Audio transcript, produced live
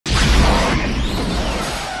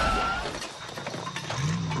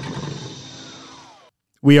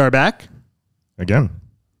We are back. Again.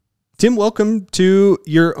 Tim, welcome to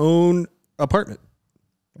your own apartment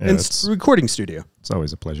and recording studio. It's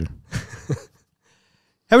always a pleasure.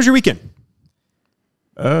 How was your weekend?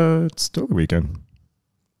 It's still the weekend.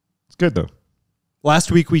 It's good, though.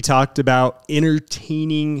 Last week, we talked about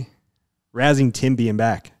entertaining Razzing Tim being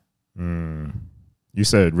back. You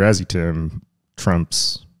said Razzie Tim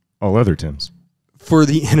trumps all other Tims. For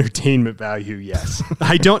the entertainment value, yes.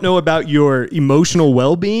 I don't know about your emotional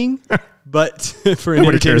well-being, but for an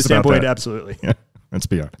entertainment standpoint, absolutely. Yeah, let's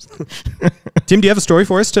be honest. Tim, do you have a story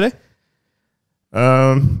for us today?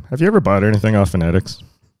 Have you ever bought anything off Fanatics?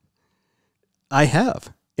 I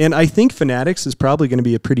have. And I think Fanatics is probably going to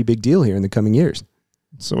be a pretty big deal here in the coming years.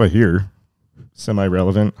 So I hear.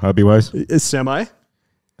 Semi-relevant, hobby-wise. Semi?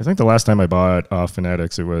 I think the last time I bought off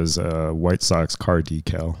Fanatics, it was a White Sox car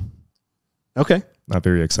decal. Okay. Not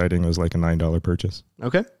very exciting. It was like a $9 purchase.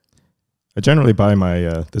 Okay. I generally buy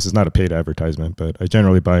my, this is not a paid advertisement, but I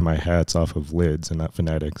generally buy my hats off of Lids and not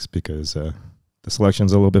Fanatics because the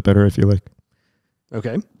selection's a little bit better, I feel like.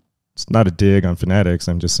 Okay. It's not a dig on Fanatics.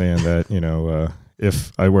 I'm just saying that,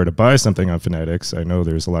 if I were to buy something on Fanatics, I know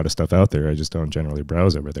there's a lot of stuff out there. I just don't generally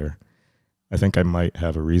browse over there. I think I might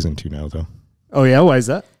have a reason to now, though. Oh, yeah? Why is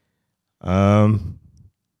that?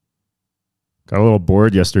 Got a little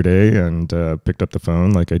bored yesterday and picked up the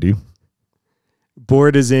phone like I do.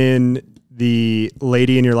 Bored as in the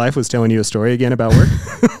lady in your life was telling you a story again about work?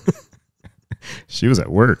 She was at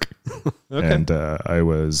work. Okay. And I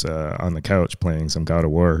was on the couch playing some God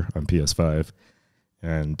of War on PS5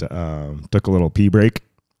 and took a little pee break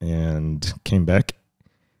and came back.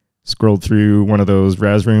 Scrolled through one of those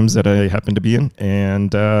Raz rooms that I happened to be in,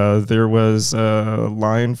 and there was a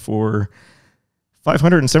line for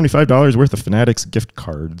 $575 worth of Fanatics gift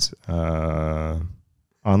cards,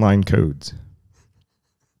 online codes.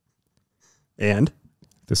 And?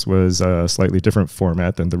 This was a slightly different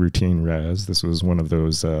format than the routine Raz. This was one of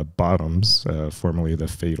those bottoms, formerly the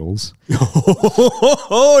Fatals.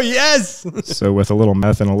 Oh, yes! So with a little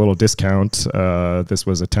meth and a little discount, this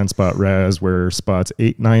was a 10-spot Raz where spots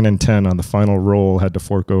 8, 9, and 10 on the final roll had to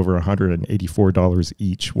fork over $184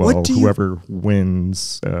 each, while whoever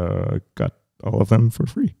wins got all of them for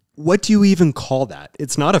free. What do you even call that?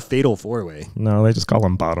 It's not a fatal four-way. No, they just call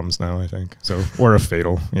them bottoms now, I think. So, or a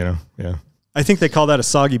fatal, yeah. I think they call that a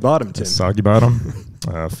soggy bottom, Tim. A soggy bottom?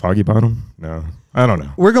 Foggy bottom? No, I don't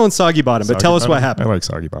know. We're going soggy bottom, but tell us what happened. I like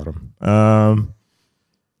soggy bottom.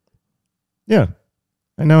 Yeah.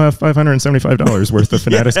 I now have $575 worth of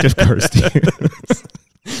Fanatics gift cards to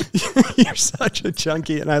use. You're such a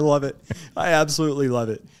chunky, and I love it. I absolutely love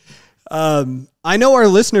it. I know our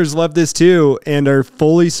listeners love this too and are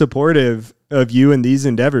fully supportive of you and these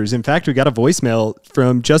endeavors. In fact, we got a voicemail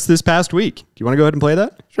from just this past week. Do you want to go ahead and play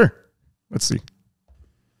that? Sure. Let's see.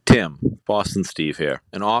 Tim, Boston Steve here.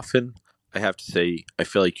 And often I have to say, I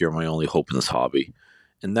feel like you're my only hope in this hobby.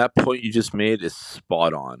 And that point you just made is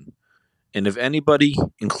spot on. And if anybody,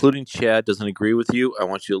 including Chad, doesn't agree with you, I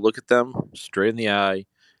want you to look at them straight in the eye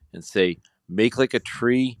and say, make like a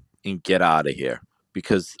tree and get out of here.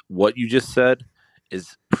 Because what you just said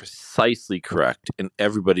is precisely correct, and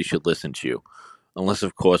everybody should listen to you. Unless,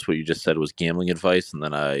 of course, what you just said was gambling advice, and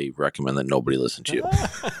then I recommend that nobody listen to you.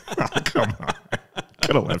 Oh, come on.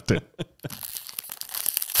 Could have left it.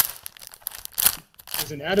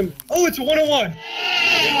 There's an Adam. Oh, it's a 101.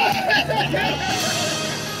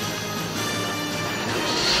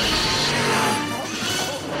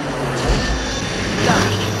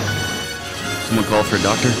 Someone call for a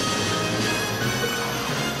doctor?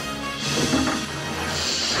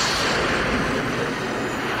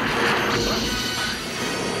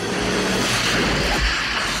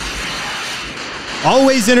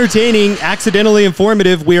 Always entertaining, accidentally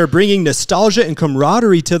informative. We are bringing nostalgia and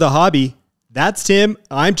camaraderie to the hobby. That's Tim.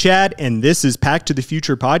 I'm Chad, and this is Pack to the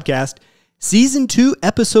Future Podcast, Season 2,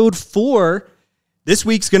 Episode 4. This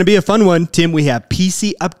week's going to be a fun one. Tim, we have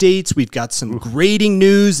PC updates. We've got some grading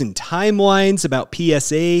news and timelines about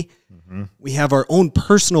PSA. We have our own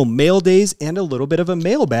personal mail days and a little bit of a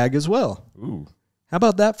mailbag as well. Ooh. How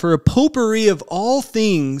about that for a potpourri of all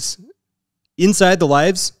things inside the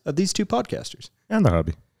lives of these two podcasters? And the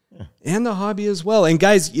hobby. Yeah. And the hobby as well. And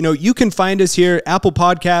guys, you can find us here, Apple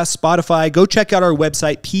Podcasts, Spotify. Go check out our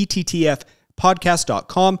website,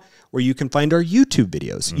 packtothefuturepodcast.com, where you can find our YouTube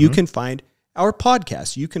videos. You can find our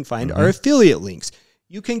podcasts. You can find our affiliate links.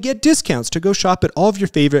 You can get discounts to go shop at all of your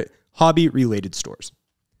favorite hobby-related stores.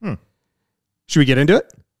 Should we get into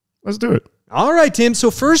it? Let's do it. All right, Tim.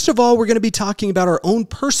 So first of all, we're going to be talking about our own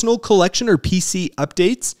personal collection or PC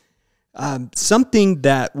updates. Something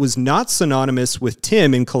that was not synonymous with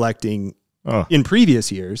Tim in collecting in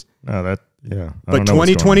previous years. No, that, yeah. But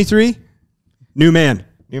 2023, new man.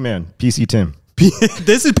 New man, PC Tim.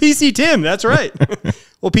 This is PC Tim. That's right.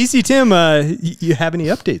 Well, PC Tim, you have any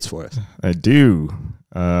updates for us? I do.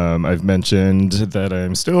 I've mentioned that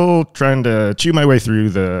I'm still trying to chew my way through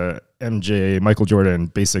the MJ Michael Jordan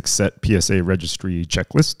basic set PSA registry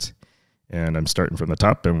checklist. And I'm starting from the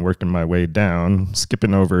top and working my way down,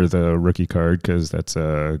 skipping over the rookie card because that's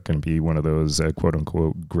going to be one of those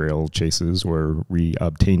quote-unquote grail chases or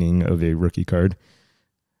re-obtaining of a rookie card.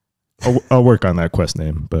 I'll work on that quest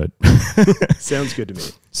name, but... Sounds good to me.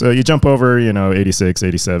 So you jump over, 86,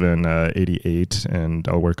 87, 88, and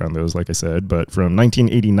I'll work on those, like I said. But from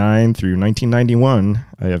 1989 through 1991,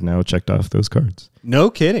 I have now checked off those cards. No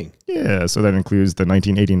kidding. Yeah, so that includes the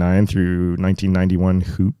 1989 through 1991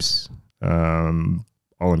 hoops.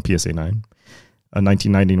 All in PSA 9, a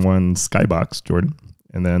 1991 Skybox Jordan,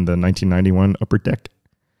 and then the 1991 Upper Deck.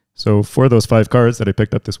 So for those 5 cards that I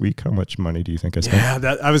picked up this week, how much money do you think I spent?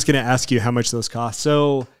 Yeah, I was going to ask you how much those cost.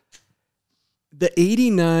 So the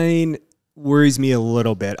 89 worries me a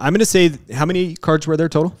little bit. I'm going to say, how many cards were there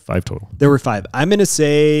total? 5 total. There were 5. I'm going to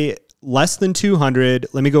say less than 200.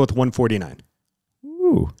 Let me go with 149.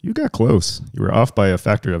 Ooh, you got close. You were off by a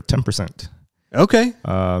factor of 10%. Okay.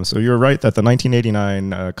 So you're right that the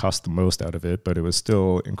 1989 cost the most out of it, but it was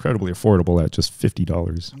still incredibly affordable at just $50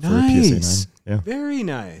 for a PSA 9. Yeah. Very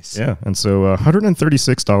nice. Yeah. And so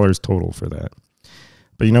 $136 total for that.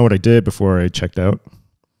 But you know what I did before I checked out?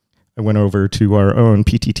 I went over to our own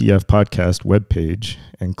PTTF podcast webpage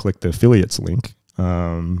and clicked the affiliates link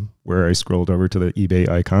where I scrolled over to the eBay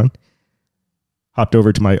icon, hopped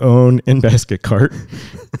over to my own in-basket cart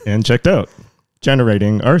and checked out.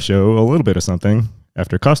 Generating our show a little bit of something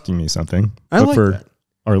after costing me something. But like for that.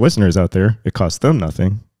 Our listeners out there, it costs them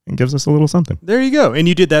nothing and gives us a little something. There you go. And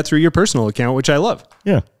you did that through your personal account, which I love.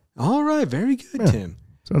 Yeah. All right. Very good, Tim.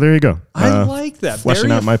 So there you go. I like that. Fleshing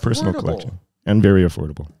Very out my personal affordable. collection. And very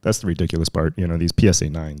affordable. That's the ridiculous part. These PSA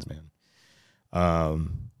 9s, man.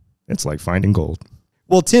 It's like finding gold.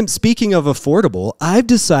 Well, Tim, speaking of affordable, I've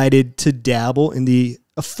decided to dabble in the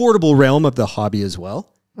affordable realm of the hobby as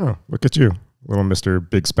well. Oh, look at you. Little Mr.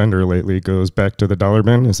 Big Spender lately goes back to the dollar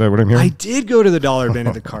bin. Is that what I'm hearing? I did go to the dollar bin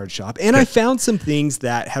at the card shop, and I found some things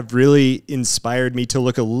that have really inspired me to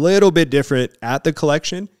look a little bit different at the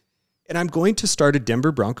collection, and I'm going to start a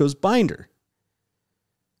Denver Broncos binder.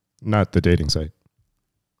 Not the dating site.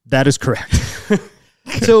 That is correct.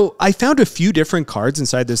 So I found a few different cards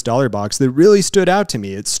inside this dollar box that really stood out to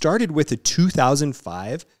me. It started with a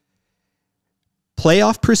 2005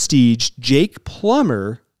 Playoff Prestige Jake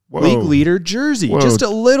Plummer League leader jersey. Whoa. Just a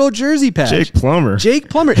little jersey patch. Jake Plummer.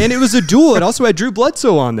 And it was a dual. It also had Drew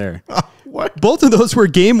Bledsoe on there. What? Both of those were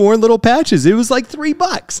game-worn little patches. It was like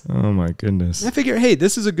 $3. Oh, my goodness. I figure, hey,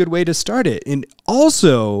 this is a good way to start it. And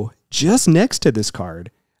also, just next to this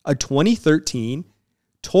card, a 2013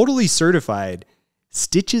 totally certified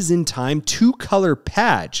Stitches in Time 2-color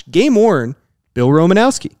patch. Game-worn, Bill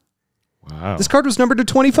Romanowski. Wow. This card was numbered to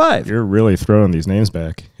 25. You're really throwing these names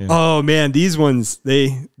back. Yeah. Oh, man, these ones,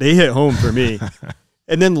 they hit home for me.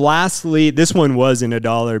 And then lastly, this one was in a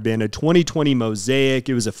dollar bin, a 2020 Mosaic.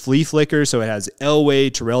 It was a flea flicker, so it has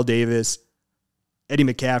Elway, Terrell Davis, Eddie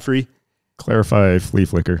McCaffrey. Clarify flea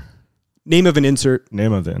flicker. Name of an insert.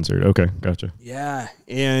 Name of the insert. Okay, gotcha. Yeah,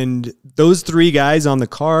 and those 3 guys on the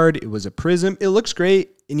card, it was a prism. It looks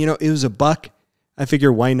great, and it was $1. I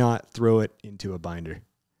figure why not throw it into a binder?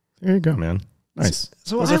 There you go, man. Nice.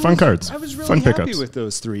 So those are fun cards. I was really fun happy pickups. with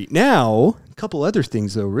those 3. Now, a couple other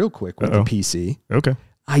things, though, real quick with the PC. Okay.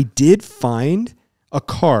 I did find a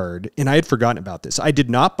card, and I had forgotten about this. I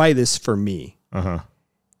did not buy this for me. Uh-huh.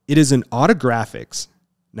 It is an Autographics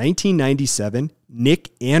 1997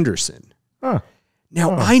 Nick Anderson. Huh.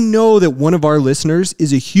 Now, I know that one of our listeners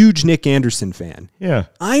is a huge Nick Anderson fan. Yeah.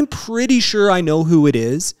 I'm pretty sure I know who it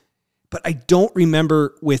is, but I don't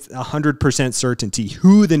remember with 100% certainty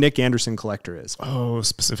who the Nick Anderson collector is. Oh,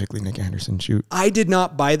 specifically Nick Anderson. Shoot. I did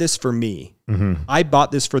not buy this for me. Mm-hmm. I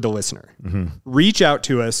bought this for the listener. Mm-hmm. Reach out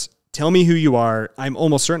to us. Tell me who you are. I'm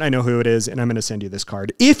almost certain I know who it is, and I'm going to send you this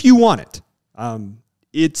card if you want it.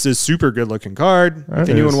 It's a super good looking card. If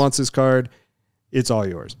anyone wants this card, it's all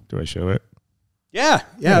yours. Do I show it? Yeah,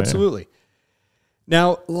 absolutely.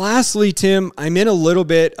 Now, lastly, Tim, I'm in a little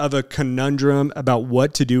bit of a conundrum about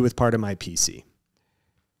what to do with part of my PC.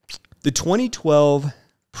 The 2012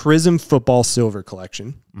 Prism Football Silver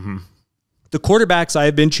Collection. Mm-hmm. The quarterbacks I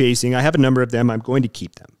have been chasing, I have a number of them. I'm going to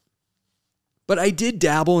keep them. But I did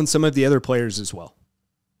dabble in some of the other players as well.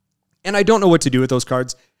 And I don't know what to do with those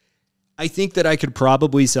cards. I think that I could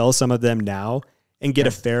probably sell some of them now and get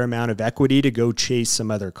a fair amount of equity to go chase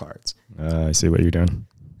some other cards. I see what you're doing.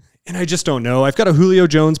 And I just don't know. I've got a Julio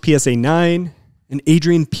Jones PSA 9, an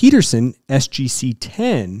Adrian Peterson SGC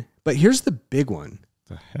 10, but here's the big one.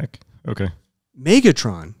 The heck? Okay.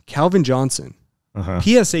 Megatron, Calvin Johnson,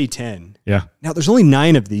 PSA 10. Yeah. Now, there's only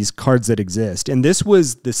 9 of these cards that exist, and this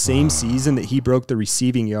was the same season that he broke the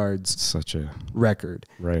receiving yards Such a record.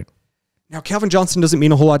 right. Now, Calvin Johnson doesn't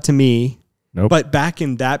mean a whole lot to me. Nope. But back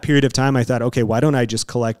in that period of time, I thought, okay, why don't I just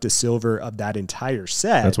collect a silver of that entire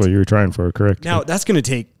set? That's what you were trying for, correct? Now, that's going to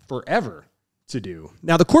take forever to do.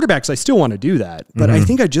 Now, the quarterbacks, I still want to do that, but I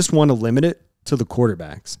think I just want to limit it to the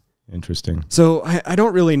quarterbacks. Interesting. So I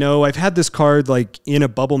don't really know. I've had this card like in a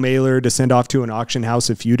bubble mailer to send off to an auction house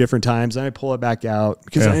a few different times, and I pull it back out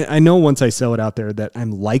because I know once I sell it out there that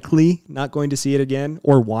I'm likely not going to see it again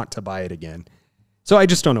or want to buy it again. So I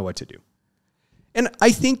just don't know what to do. And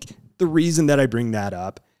I think the reason that I bring that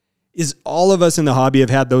up is all of us in the hobby have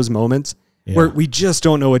had those moments where we just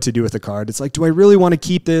don't know what to do with the card. It's like, do I really want to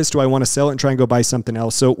keep this? Do I want to sell it and try and go buy something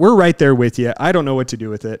else? So we're right there with you. I don't know what to do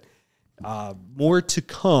with it. More to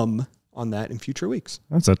come on that in future weeks.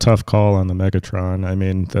 That's a tough call on the Megatron. I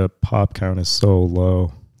mean, the pop count is so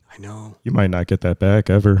low. I know. You might not get that back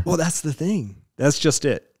ever. Well, that's the thing. That's just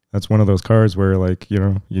it. That's one of those cards where, like, you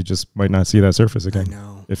know, you just might not see that surface again. I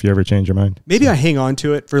know. If you ever change your mind. Maybe I hang on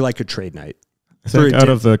to it for like a trade night. I think out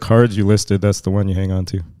of the cards you listed, that's the one you hang on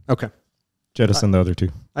to. Okay. Jettison the other two.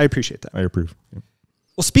 I appreciate that. I approve. Yep.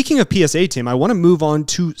 Well, speaking of PSA, Tim, I want to move on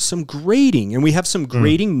to some grading. And we have some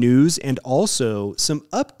grading news and also some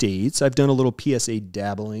updates. I've done a little PSA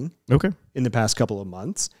dabbling in the past couple of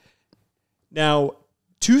months. Now,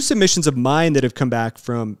 2 submissions of mine that have come back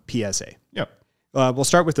from PSA. Yep. We'll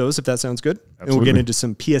start with those if that sounds good. Absolutely. And we'll get into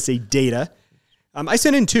some PSA data. I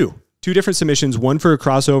sent in two different submissions, one for a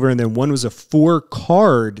crossover, and then one was a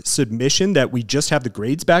 4-card submission that we just have the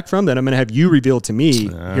grades back from that I'm going to have you reveal to me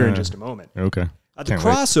here in just a moment. Okay. The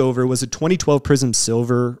crossover was a 2012 Prism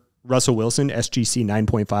Silver Russell Wilson SGC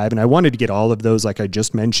 9.5, and I wanted to get all of those, like I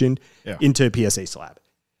just mentioned, into a PSA slab.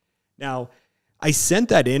 Now, I sent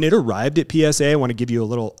that in. It arrived at PSA. I want to give you a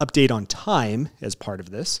little update on time as part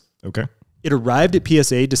of this. Okay. It arrived at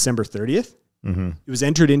PSA December 30th. Mm-hmm. It was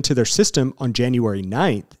entered into their system on January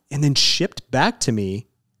 9th and then shipped back to me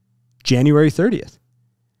January 30th.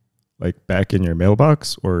 Like back in your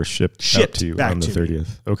mailbox or shipped out to you on the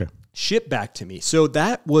 30th? Okay. Shipped back to me. So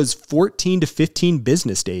that was 14 to 15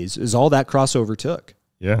 business days is all that crossover took.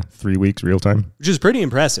 Yeah, 3 weeks real time. Which is pretty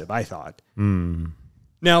impressive, I thought. Mm.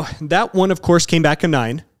 Now, that one, of course, came back a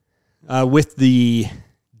 9 with the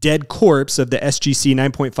dead corpse of the SGC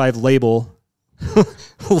 9.5 label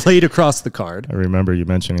laid across the card. I remember you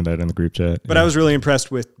mentioning that in the group chat. But I was really impressed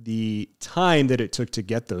with the time that it took to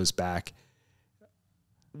get those back.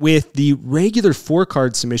 With the regular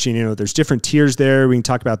 4-card submission, you know, there's different tiers there. We can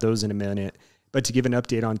talk about those in a minute. But to give an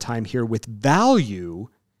update on time here, with value,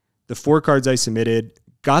 the 4 cards I submitted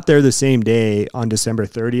got there the same day on December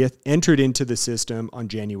 30th, entered into the system on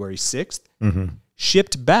January 6th,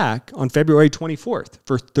 shipped back on February 24th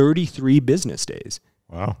for 33 business days.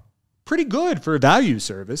 Wow. Pretty good for a value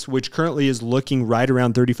service, which currently is looking right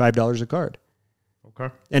around $35 a card.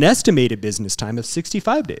 Okay. An estimated business time of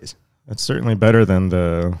 65 days. That's certainly better than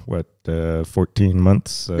the 14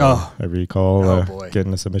 months I recall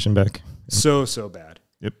getting a submission back. So bad.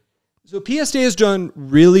 Yep. So PSA has done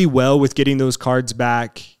really well with getting those cards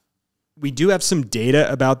back. We do have some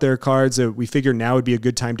data about their cards that we figure now would be a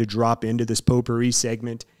good time to drop into this potpourri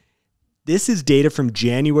segment. This is data from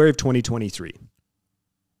January of 2023.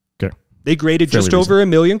 Okay. They graded just over 1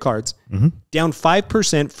 million cards, down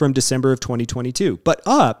 5% from December of 2022, but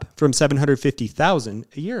up from 750,000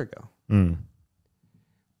 a year ago.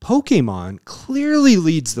 Pokemon clearly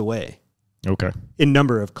leads the way. Okay. In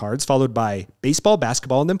number of cards, followed by baseball,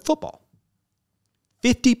 basketball, and then football.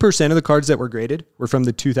 50% of the cards that were graded were from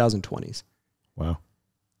the 2020s. Wow.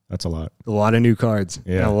 That's a lot. A lot of new cards.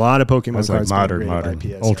 Yeah. And a lot of Pokemon That's cards. Like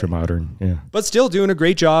modern, ultra modern. Yeah. But still doing a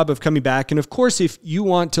great job of coming back. And of course, if you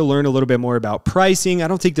want to learn a little bit more about pricing, I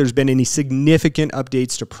don't think there's been any significant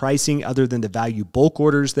updates to pricing other than the value bulk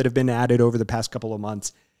orders that have been added over the past couple of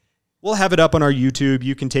months. We'll have it up on our YouTube.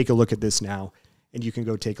 You can take a look at this now, and you can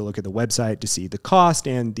go take a look at the website to see the cost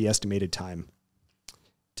and the estimated time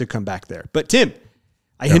to come back there. But Tim,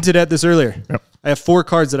 I hinted at this earlier. Yep. I have 4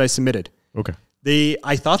 cards that I submitted. Okay.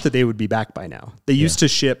 I thought that they would be back by now. They used to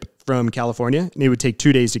ship from California, and it would take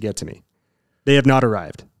 2 days to get to me. They have not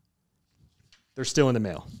arrived. They're still in the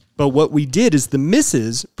mail. But what we did is the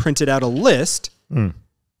missus printed out a list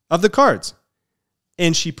of the cards,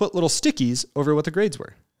 and she put little stickies over what the grades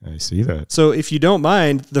were. I see that. So if you don't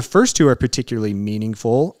mind, the first two are particularly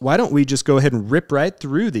meaningful. Why don't we just go ahead and rip right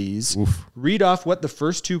through these, read off what the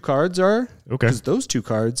first two cards are? Okay. Because those two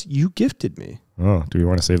cards you gifted me. Oh, do we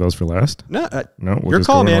want to save those for last? No, We'll your just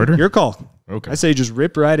call, go in man. order? Your call. Okay. I say just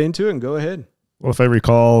rip right into it and go ahead. Well, if I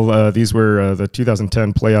recall, these were the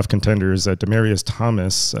 2010 playoff contenders, Demaryius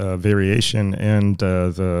Thomas variation and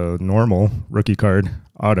the normal rookie card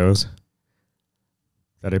autos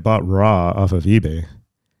that I bought raw off of eBay.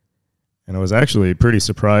 And I was actually pretty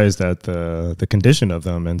surprised at the condition of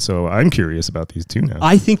them. And so I'm curious about these two now.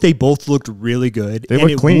 I think they both looked really good. They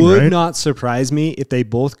look clean, it would right? not surprise me if they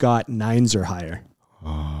both got 9s or higher.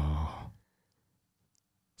 Oh.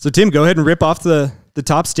 So, Tim, go ahead and rip off the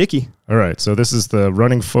top sticky. All right. So this is the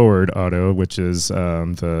running forward auto, which is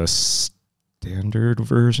the standard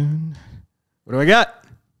version. What do I got?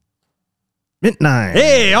 Mint 9.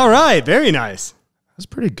 Hey, all right. Very nice. That's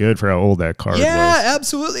pretty good for how old that card was. Yeah,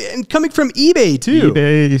 absolutely. And coming from eBay, too.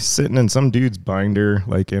 eBay sitting in some dude's binder,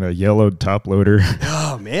 like in a yellowed top loader.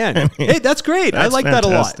 Oh, man. Hey, that's great. I like that a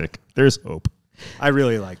lot. There's hope. I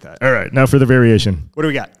really like that. All right. Now for the variation. What do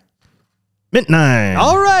we got? Mint 9.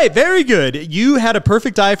 All right. Very good. You had a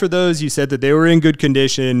perfect eye for those. You said that they were in good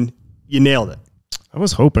condition. You nailed it. I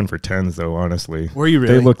was hoping for 10s, though, honestly. Were you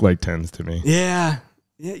really? They look like 10s to me. Yeah.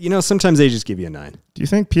 You know, sometimes they just give you a 9. Do you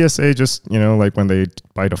think PSA just, like when they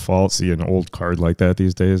by default see an old card like that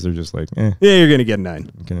these days, they're just like, Yeah, you're going to get a 9.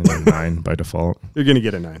 I'm going to get a 9 by default. You're going to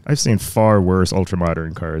get a 9. I've seen far worse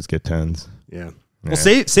ultra-modern cards get 10s. Yeah. Well,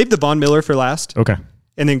 save the Von Miller for last. Okay.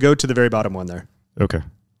 And then go to the very bottom one there. Okay.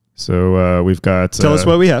 So we've got... Tell us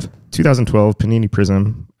what we have. 2012 Panini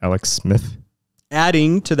Prism, Alex Smith.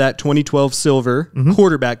 Adding to that 2012 silver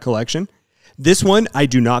quarterback collection. This one, I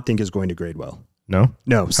do not think is going to grade well.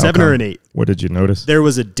 No, 7 or an 8. What did you notice? There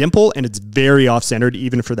was a dimple, and it's very off-centered,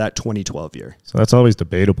 even for that 2012 year. So that's always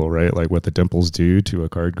debatable, right? Like what the dimples do to a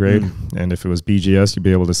card grade. And if it was BGS, you'd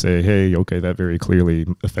be able to say, hey, okay, that very clearly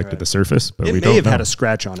affected the surface. But It we may don't have know. had a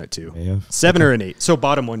scratch on it, too. May have. 7 or an 8. So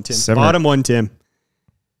bottom one, Tim. 7 Bottom one, Tim.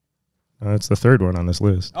 It's the third one on this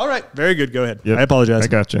list. All right. Very good. Go ahead. Yep. I apologize. I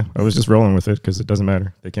got you. I was just rolling with it because it doesn't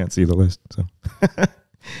matter. They can't see the list. So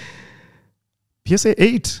PSA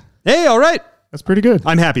 8. Hey, all right. That's pretty good.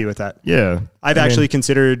 I'm happy with that. Yeah. I've actually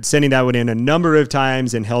considered sending that one in a number of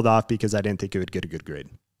times and held off because I didn't think it would get a good grade.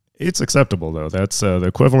 It's acceptable, though. That's the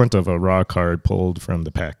equivalent of a raw card pulled from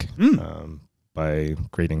the pack by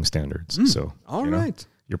grading standards. So, all right.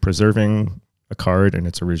 You're preserving a card in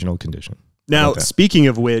its original condition. Now, speaking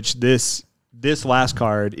of which, this last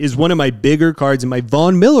card is one of my bigger cards in my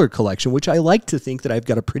Von Miller collection, which I like to think that I've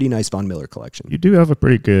got a pretty nice Von Miller collection. You do have a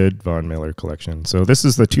pretty good Von Miller collection. So this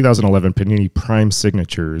is the 2011 Panini Prime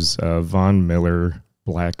Signatures Von Miller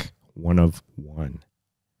Black 1 of 1.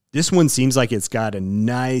 This one seems like it's got a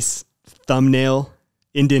nice thumbnail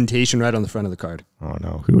indentation right on the front of the card. Oh,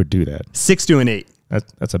 no. Who would do that? 6 to an 8.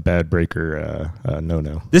 That's a bad breaker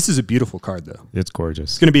no-no. This is a beautiful card, though. It's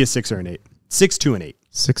gorgeous. It's going to be a 6 or an 8. 6 to an 8.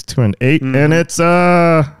 6 to an 8, and it's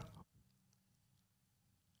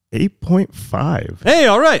 8.5. Hey,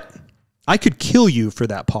 all right. I could kill you for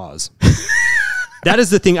that pause. That is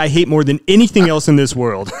the thing I hate more than anything else in this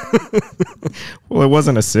world. Well, it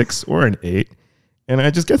wasn't a 6 or an 8, and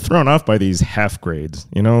I just get thrown off by these half grades.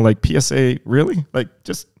 Like PSA, really? Like,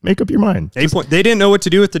 just make up your mind. They didn't know what to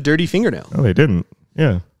do with the dirty fingernail. Oh, they didn't.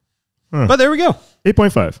 Yeah. Huh. But there we go.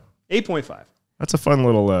 8.5. 8.5. That's a fun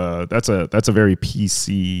little. That's a very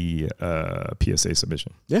PC PSA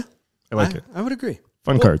submission. Yeah, I like it. I would agree.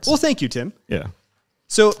 Fun cards. Well, thank you, Tim. Yeah.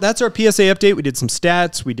 So that's our PSA update. We did some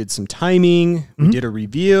stats. We did some timing. We did a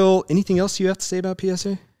reveal. Anything else you have to say about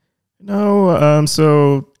PSA? No.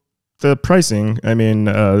 So the pricing. I mean,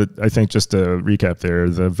 I think just to recap there,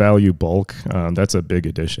 the value bulk. That's a big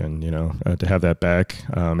addition. To have that back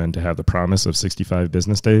and to have the promise of 65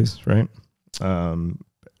 business days, right?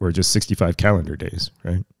 Or just 65 calendar days,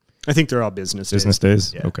 right? I think they're all business days. Business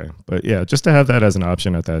days? Yeah. Okay. But yeah, just to have that as an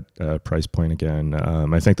option at that price point again,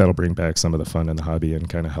 I think that'll bring back some of the fun in the hobby and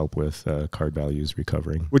kind of help with card values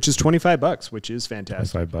recovering. Which is $25, which is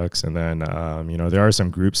fantastic. $25. And then, there are some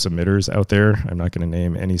group submitters out there. I'm not going to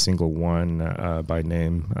name any single one by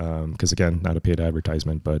name because, again, not a paid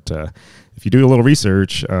advertisement. But if you do a little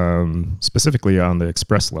research, specifically on the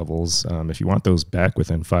express levels, if you want those back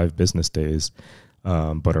within 5 business days,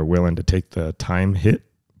 but are willing to take the time hit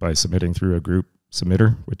by submitting through a group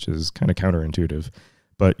submitter, which is kind of counterintuitive,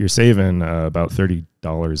 but you're saving about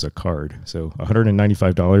 $30 a card. So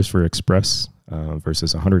 $195 for express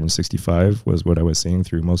versus $165 was what I was seeing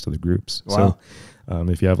through most of the groups. Wow. So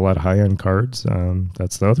if you have a lot of high-end cards,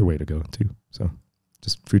 that's the other way to go too. So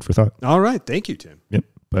just food for thought. All right. Thank you, Tim. Yep.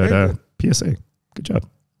 But PSA, good job.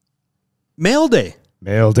 Mailday.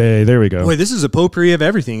 Mailday, there we go. Boy, this is a potpourri of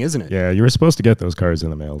everything, isn't it? Yeah, you were supposed to get those cards in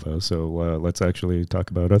the mail, though. So let's actually talk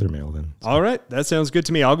about other mail then. All right, that sounds good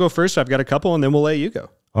to me. I'll go first. I've got a couple, and then we'll let you go.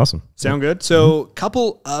 Awesome. Sound good? So,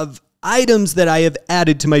 couple of items that I have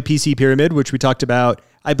added to my PC pyramid, which we talked about,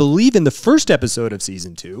 I believe, in the first episode of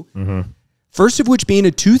Season 2. Mm-hmm. First of which being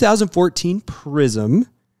a 2014 Prism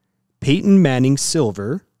Peyton Manning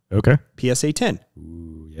Silver PSA 10.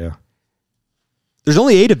 Ooh, yeah. There's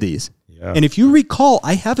only 8 of these. Yeah. And if you recall,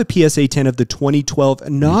 I have a PSA 10 of the 2012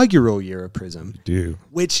 inaugural year of Prism. You do.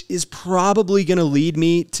 Which is probably going to lead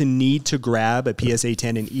me to need to grab a PSA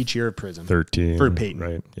 10 in each year of Prism. 13. For Peyton.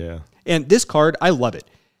 Right, yeah. And this card, I love it.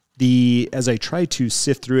 As I try to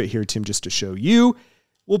sift through it here, Tim, just to show you,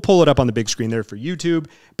 we'll pull it up on the big screen there for YouTube.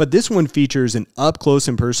 But this one features an up-close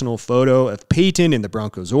and personal photo of Peyton in the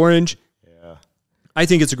Broncos orange. Yeah. I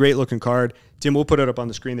think it's a great-looking card. Tim, we'll put it up on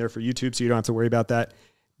the screen there for YouTube so you don't have to worry about that.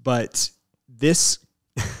 But this...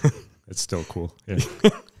 It's still cool.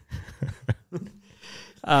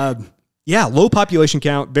 Yeah. Low population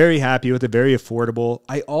count. Very happy with it. Very affordable.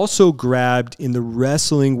 I also grabbed in the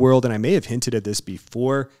wrestling world, and I may have hinted at this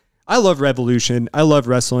before, I love Revolution. I love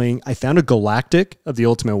wrestling. I found a Galactic of the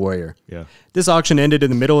Ultimate Warrior. Yeah. This auction ended in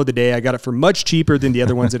the middle of the day. I got it for much cheaper than the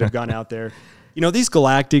other ones that have gone out there. You know, these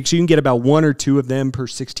Galactics, you can get about 1 or 2 of them per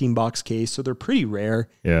 16-box case, so they're pretty rare.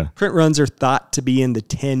 Yeah. Print runs are thought to be in the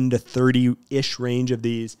 10 to 30-ish range of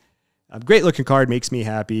these. A great-looking card, makes me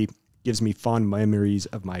happy, gives me fond memories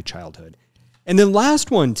of my childhood. And then last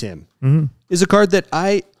one, Tim, is a card that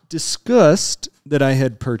I discussed that I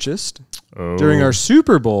had purchased during our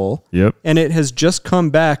Super Bowl. Yep. And it has just come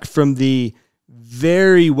back from the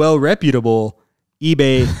very well-reputable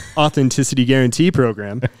eBay Authenticity Guarantee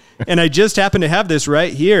Program. And I just happen to have this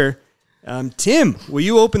right here. Tim, will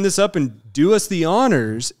you open this up and do us the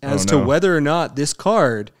honors as to whether or not this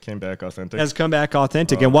card came back authentic? Has come back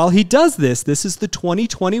authentic. And while he does this, this is the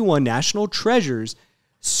 2021 National Treasures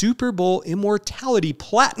Super Bowl Immortality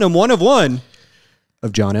Platinum 1 of 1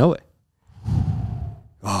 of John Elway.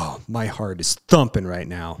 Oh, my heart is thumping right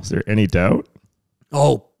now. Is there any doubt?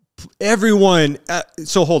 Oh, everyone.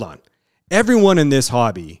 So hold on. Everyone in this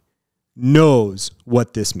hobby knows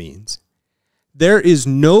what this means. There is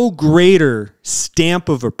no greater stamp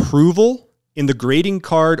of approval in the grading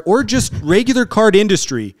card or just regular card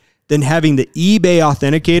industry than having the eBay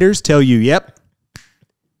authenticators tell you, yep,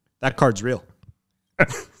 that card's real.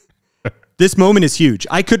 This moment is huge.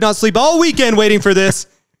 I could not sleep all weekend waiting for this.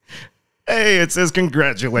 Hey, it says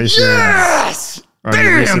congratulations. Yes!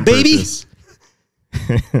 Bam, baby.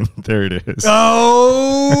 There it is.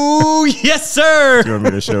 Oh, yes, sir. Do you want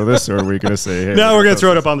me to show this, or are we going to say, hey? No, we're going to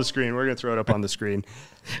throw it up on the screen. We're going to throw it up on the screen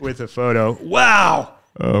with a photo. Wow.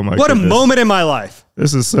 Oh, my What goodness. a moment in my life.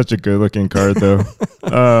 This is such a good-looking card, though.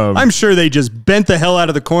 I'm sure they just bent the hell out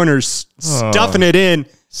of the corners, stuffing it in.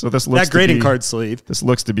 So this looks that grading card sleeve. This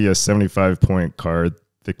looks to be a 75-point card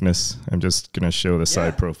thickness. I'm just going to show the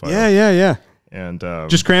side profile. Yeah. And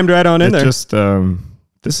just crammed right on in there. Just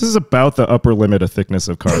this is about the upper limit of thickness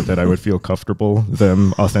of card that I would feel comfortable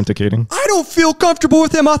them authenticating. I don't feel comfortable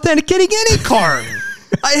with them authenticating any card.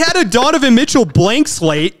 I had a Donovan Mitchell blank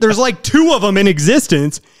slate. There's like 2 of them in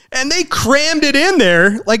existence, and they crammed it in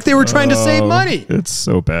there like they were trying to save money. It's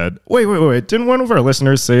so bad. Wait. Didn't one of our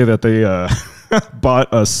listeners say that they bought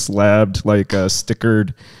a slabbed, like a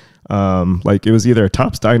stickered, like it was either a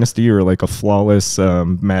Topps Dynasty or like a flawless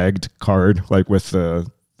magged card, like with the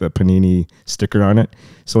Panini sticker on it.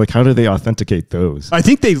 So like, how do they authenticate those? I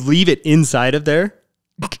think they leave it inside of there.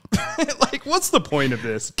 Like, what's the point of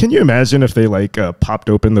this? Can you imagine if they like popped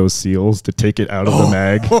open those seals to take it out of the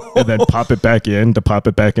mag and then pop it back in to pop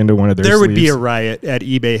it back into one of their There sleeves? would be a riot at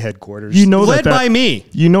eBay headquarters. You know led by me.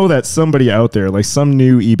 You know that somebody out there, like some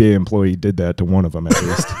new eBay employee, did that to one of them at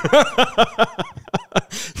least.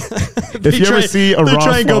 If you ever see a raw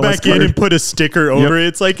try and go back card, in and put a sticker over it.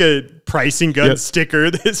 It's like a pricing gun Yep.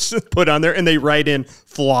 sticker that's just put on there, and they write in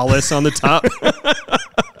flawless on the top.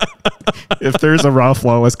 if there's a raw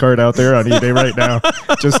flawless card out there on eBay right now,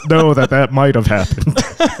 just know that might have happened.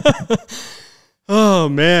 Oh,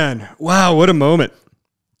 man. Wow, what a moment.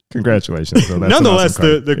 Congratulations. Though. That's Nonetheless, an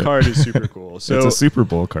awesome the card is super cool. So it's a Super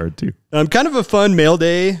Bowl card, too. Kind of a fun mail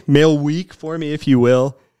day, mail week for me, if you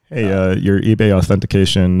will. Hey, your eBay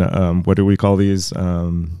authentication, what do we call these?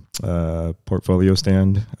 Portfolio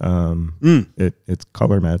stand. It's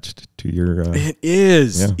color matched to your... It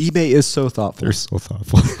is. Yeah. eBay is so thoughtful. They're so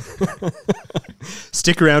thoughtful.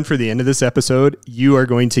 Stick around for the end of this episode. You are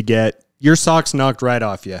going to get your socks knocked right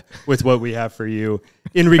off you with what we have for you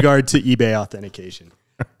in regard to eBay authentication.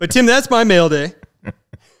 But Tim, that's my mail day.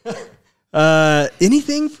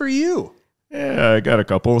 Anything for you? Yeah, I got a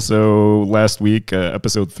couple. So last week,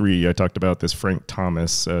 episode 3, I talked about this Frank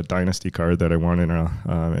Thomas dynasty card that I won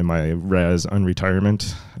in my Raz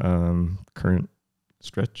unretirement current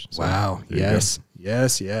stretch. So Wow. Yes.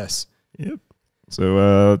 Yes. Yep.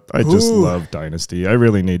 So I just love Dynasty. I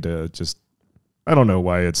really need to I don't know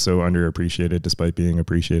why it's so underappreciated despite being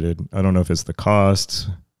appreciated. I don't know if it's the cost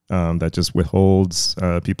that just withholds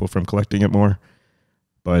people from collecting it more.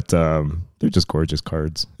 But they're just gorgeous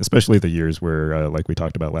cards, especially the years where, like we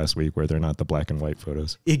talked about last week, where they're not the black and white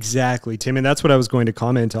photos. Exactly, Tim. And that's what I was going to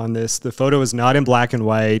comment on this. The photo is not in black and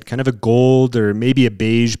white, kind of a gold or maybe a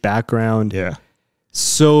beige background. Yeah.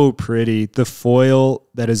 So pretty. The foil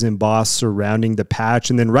that is embossed surrounding the patch.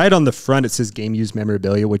 And then right on the front, it says game used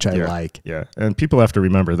memorabilia, which I like. Yeah. And people have to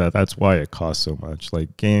remember that that's why it costs so much.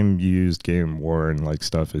 Like game used, game worn, like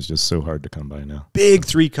stuff is just so hard to come by now. Big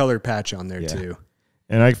 3-color patch on there too.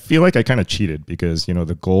 And I feel like I kind of cheated because,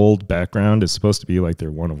 the gold background is supposed to be like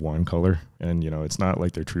their 1-of-1 color. And, it's not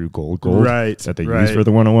like their true gold that they use for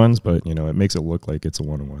the 1-of-1s, but, it makes it look like it's a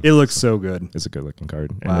 1-of-1. It looks so good. It's a good looking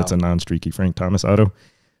card. And it's a non-streaky Frank Thomas auto.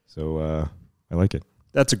 So I like it.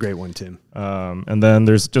 That's a great one, Tim. And then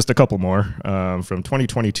there's just a couple more from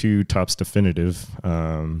 2022 Topps Definitive.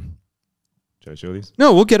 Should I show these?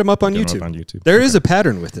 No, we'll get them up on YouTube. There is a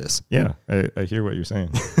pattern with this. Yeah, I hear what you're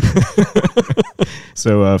saying.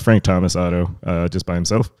 So Frank Thomas auto, just by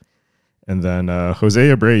himself. And then Jose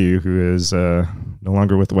Abreu, who is no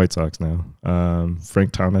longer with the White Sox now.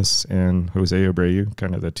 Frank Thomas and Jose Abreu,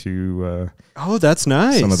 kind of the two. Oh, that's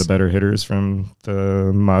nice. Some of the better hitters from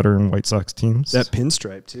the modern White Sox teams. That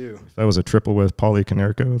pinstripe, too. If that was a triple with Paulie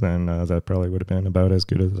Konerko, then that probably would have been about as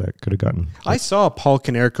good as that could have gotten. I saw Paul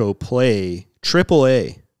Konerko play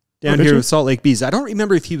AAA down here with Salt Lake Bees. I don't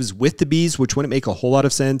remember if he was with the Bees, which wouldn't make a whole lot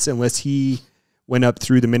of sense unless he went up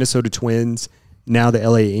through the Minnesota Twins, now the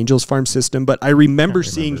LA Angels farm system. But I remember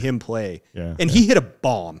seeing him play. Yeah, and he hit a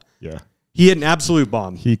bomb. Yeah. He hit an absolute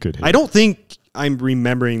bomb. He could hit. I don't think I'm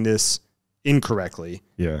remembering this incorrectly.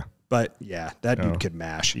 Yeah. But yeah, that dude could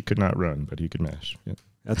mash. He could not run, but he could mash. Yeah.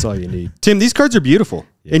 That's all you need. Tim, these cards are beautiful.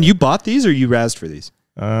 Yeah. And you bought these or you razzed for these?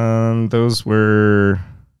 Those were...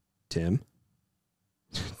 Tim.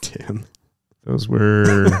 Those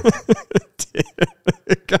were... Tim.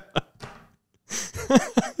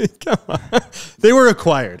 Come on. They were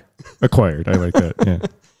acquired. Acquired. I like that. Yeah. Does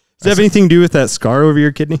that have anything to do with that scar over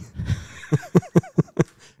your kidney?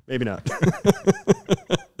 Maybe not.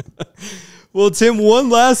 Well, Tim, one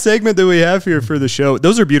last segment that we have here for the show.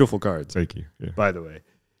 Those are beautiful cards. Thank you. Yeah. By the way.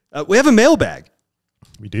 We have a mailbag.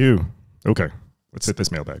 We do. Okay. Let's hit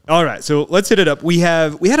this mailbag. All right. So let's hit it up. We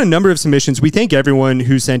had a number of submissions. We thank everyone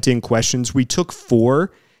who sent in questions. We took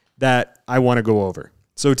 4 that I want to go over.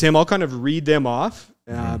 So, Tim, I'll kind of read them off.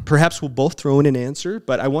 Perhaps we'll both throw in an answer,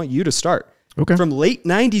 but I want you to start. Okay. From late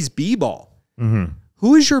 90s B-ball. Mm-hmm.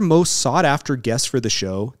 Who is your most sought-after guest for the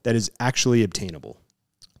show that is actually obtainable?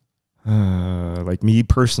 Like me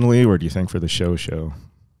personally, or do you think for the show? Do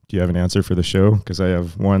you have an answer for the show? Because I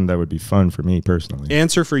have one that would be fun for me personally.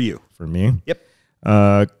 Answer for you. For me? Yep.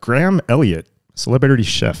 Graham Elliott, celebrity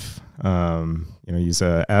chef. He's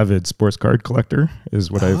an avid sports card collector,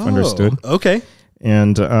 is what I've understood. Okay.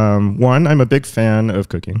 And 1, I'm a big fan of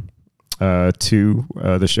cooking. 2,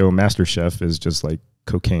 the show MasterChef is just like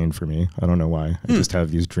cocaine for me. I don't know why. I just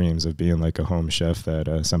have these dreams of being like a home chef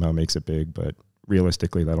that somehow makes it big, but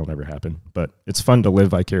realistically that'll never happen. But it's fun to live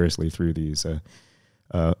vicariously through these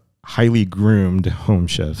highly groomed home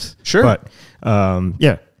chefs. Sure. But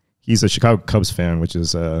he's a Chicago Cubs fan, which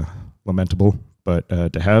is lamentable. But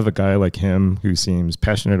to have a guy like him who seems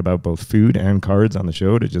passionate about both food and cards on the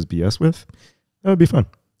show to just BS with, that would be fun.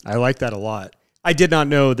 I like that a lot. I did not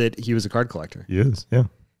know that he was a card collector. He is, yeah.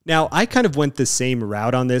 Now, I kind of went the same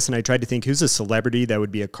route on this, and I tried to think who's a celebrity that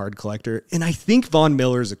would be a card collector, and I think Von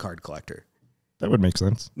Miller is a card collector. That would make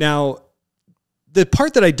sense. Now, the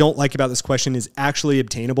part that I don't like about this question is actually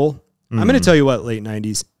obtainable. I'm going to tell you what, late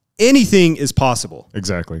 90s, anything is possible.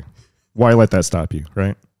 Exactly. Why let that stop you,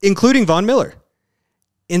 right? Including Von Miller.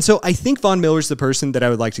 And so I think Von Miller's the person that I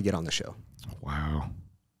would like to get on the show. Wow.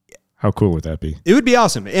 How cool would that be? It would be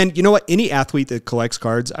awesome. And you know what? Any athlete that collects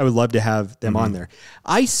cards, I would love to have them on there.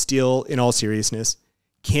 I still, in all seriousness,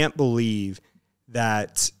 can't believe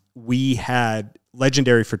that we had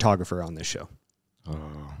legendary photographer on this show.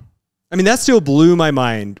 Oh. I mean, that still blew my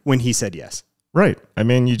mind when he said yes. Right. I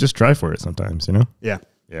mean, you just try for it sometimes, you know? Yeah.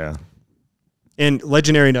 Yeah. And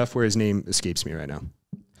legendary enough where his name escapes me right now.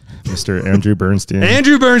 Mr. Andrew Bernstein.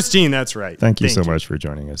 Andrew Bernstein, that's right. Thank you so much for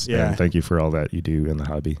joining us. Yeah. And thank you for all that you do in the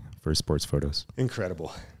hobby for sports photos.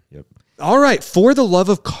 Incredible. Yep. All right. For the Love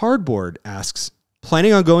of Cardboard asks,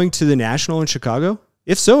 planning on going to the National in Chicago?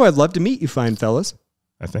 If so, I'd love to meet you fine fellas.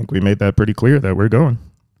 I think we made that pretty clear that we're going.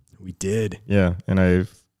 We did. Yeah, and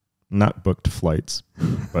I've not booked flights,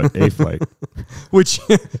 but a flight. which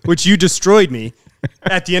you destroyed me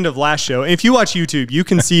at the end of last show. And if you watch YouTube, you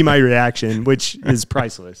can see my reaction, which is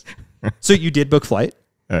priceless. So you did book flight?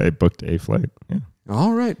 I booked a flight, yeah.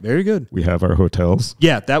 All right. Very good. We have our hotels.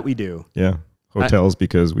 Yeah, that we do. Yeah. Hotels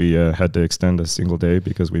because we had to extend a single day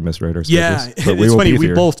because we misread our schedules. Yeah, But it's funny.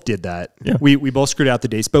 We both did that. Yeah. We both screwed out the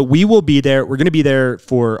dates, but we will be there. We're going to be there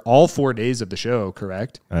for all 4 days of the show,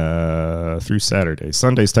 correct? Through Saturday.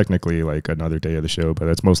 Sunday's technically like another day of the show, but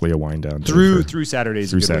it's mostly a wind down. Through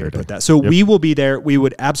Saturday's a good way to put that. So we will be there. We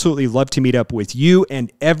would absolutely love to meet up with you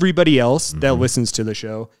and everybody else that listens to the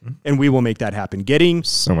show, and we will make that happen. Getting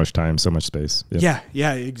so much time, so much space. Yep.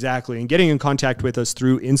 Yeah, exactly. And getting in contact with us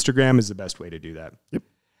through Instagram is the best way to do that. Yep.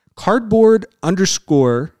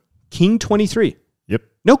 Cardboard_King23. Yep.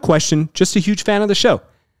 No question, just a huge fan of the show.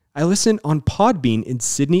 I listen on Podbean in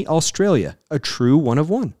Sydney, Australia. A true one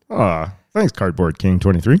of one. Thanks, Cardboard King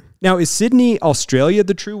 23. Now, is Sydney, Australia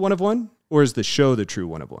the true one of one? Or is the show the true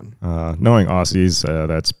one of one? Knowing Aussies,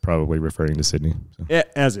 that's probably referring to Sydney. So.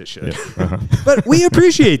 As it should. Yeah. But we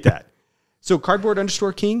appreciate that. So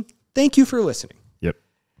Cardboard_King, thank you for listening. Yep.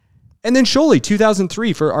 And then Sholey,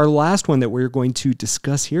 2003, for our last one that we're going to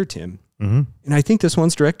discuss here, Tim. Mm-hmm. And I think this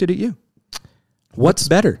one's directed at you. What's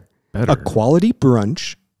better? A quality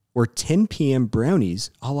brunch or 10 p.m. brownies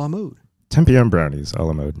a la mode? 10 p.m. brownies a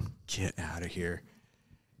la mode. Get out of here.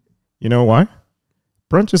 You know why?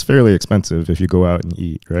 Brunch is fairly expensive if you go out and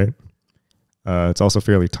eat, right? It's also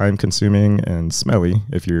fairly time-consuming and smelly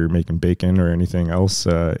if you're making bacon or anything else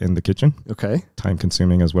in the kitchen. Okay.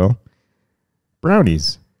 Time-consuming as well.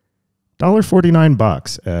 Brownies. $1.49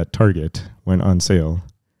 box at Target when on sale.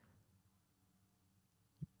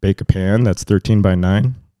 Bake a pan that's 13 by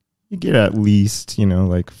 9. You get at least,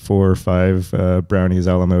 like 4 or 5 brownies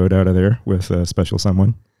a la mode out of there with a special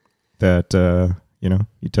someone that,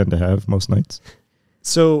 you tend to have most nights.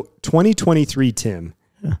 So 2023 Tim.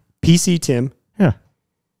 Yeah. PC Tim. Yeah.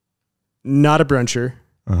 Not a bruncher.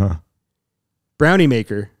 Uh-huh. Brownie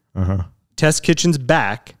maker. Uh-huh. Test kitchen's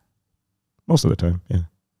back. Most of the time, yeah.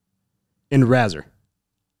 And Razzer.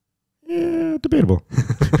 Yeah, debatable.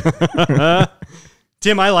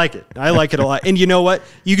 Tim, I like it. I like it a lot. And you know what?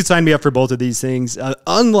 You could sign me up for both of these things.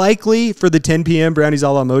 Unlikely for the 10 p.m. brownies a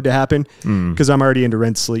la mode to happen because I'm already into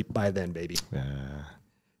rent sleep by then, baby.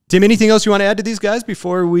 Tim, anything else you want to add to these guys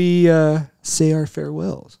before we say our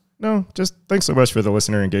farewells? No, just thanks so much for the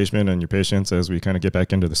listener engagement and your patience as we kind of get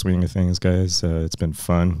back into the swing of things, guys. It's been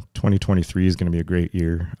fun. 2023 is going to be a great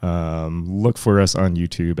year. Look for us on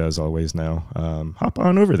YouTube as always now. Hop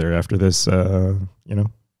on over there after this,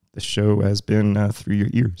 the show has been through your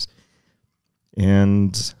ears.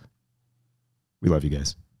 And we love you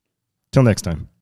guys. Till next time.